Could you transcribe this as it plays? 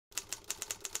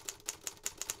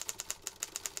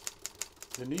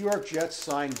The New York Jets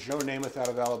signed Joe Namath out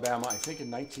of Alabama, I think in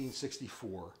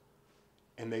 1964,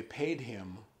 and they paid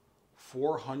him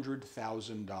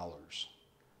 $400,000.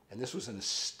 And this was an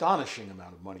astonishing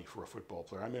amount of money for a football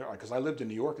player. I mean, because I lived in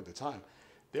New York at the time,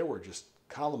 there were just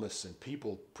columnists and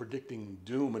people predicting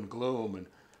doom and gloom and,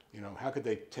 you know, how could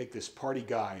they take this party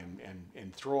guy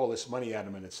and throw all this money at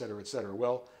him and et cetera, et cetera.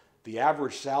 Well, the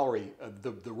average salary,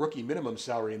 the rookie minimum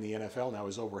salary in the NFL now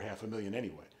is over $500,000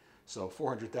 anyway. So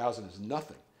 $400,000 is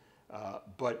nothing.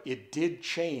 But it did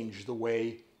change the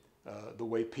way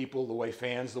people, the way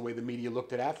fans, the way the media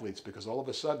looked at athletes, because all of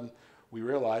a sudden we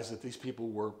realized that these people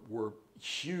were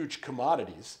huge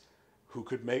commodities who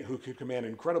could command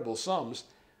incredible sums.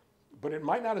 But it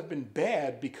might not have been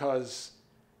bad because,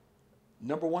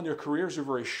 number one, their careers are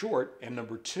very short, and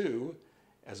number two,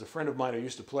 as a friend of mine who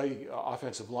used to play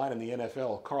offensive line in the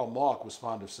NFL, Karl Malk, was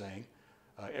fond of saying,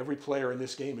 every player in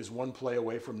this game is one play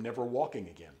away from never walking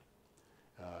again.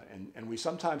 And we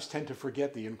sometimes tend to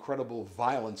forget the incredible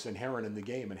violence inherent in the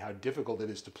game and how difficult it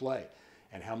is to play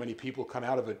and how many people come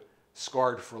out of it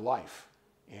scarred for life.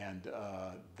 And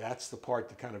that's the part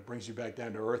that kind of brings you back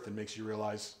down to earth and makes you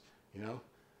realize, you know,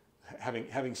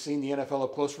 having seen the NFL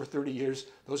up close for 30 years,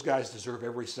 those guys deserve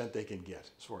every cent they can get,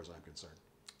 as far as I'm concerned.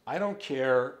 I don't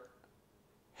care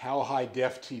how high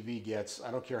def TV gets.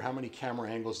 I don't care how many camera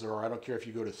angles there are. I don't care if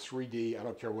you go to 3D. I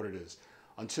don't care what it is.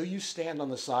 Until you stand on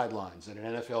the sidelines at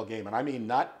an NFL game, and I mean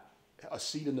not a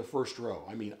seat in the first row,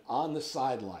 I mean on the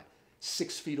sideline,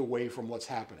 6 feet away from what's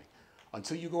happening.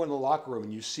 Until you go in the locker room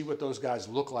and you see what those guys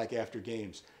look like after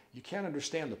games, you can't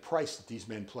understand the price that these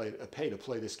men pay to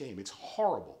play this game. It's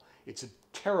horrible. It's a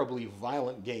terribly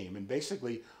violent game. And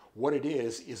basically what it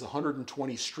is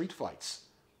 120 street fights.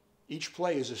 Each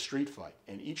play is a street fight,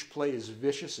 and each play is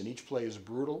vicious, and each play is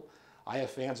brutal. I have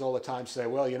fans all the time say,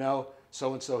 well, you know,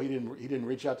 so-and-so, he didn't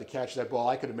reach out to catch that ball.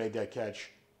 I could have made that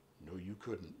catch. No, you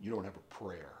couldn't. You don't have a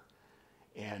prayer.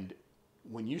 And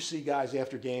when you see guys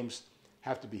after games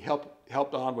have to be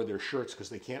helped on with their shirts because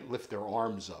they can't lift their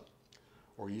arms up,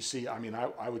 or you see, I mean,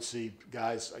 I would see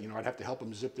guys, you know, I'd have to help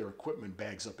them zip their equipment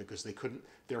bags up because they couldn't,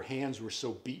 their hands were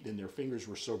so beaten and their fingers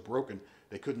were so broken,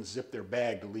 they couldn't zip their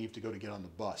bag to leave to go to get on the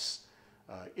bus.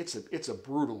 It's a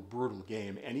brutal, brutal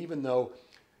game. And even though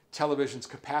television's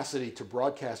capacity to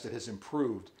broadcast it has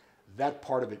improved, that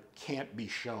part of it can't be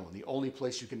shown. The only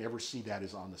place you can ever see that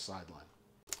is on the sideline.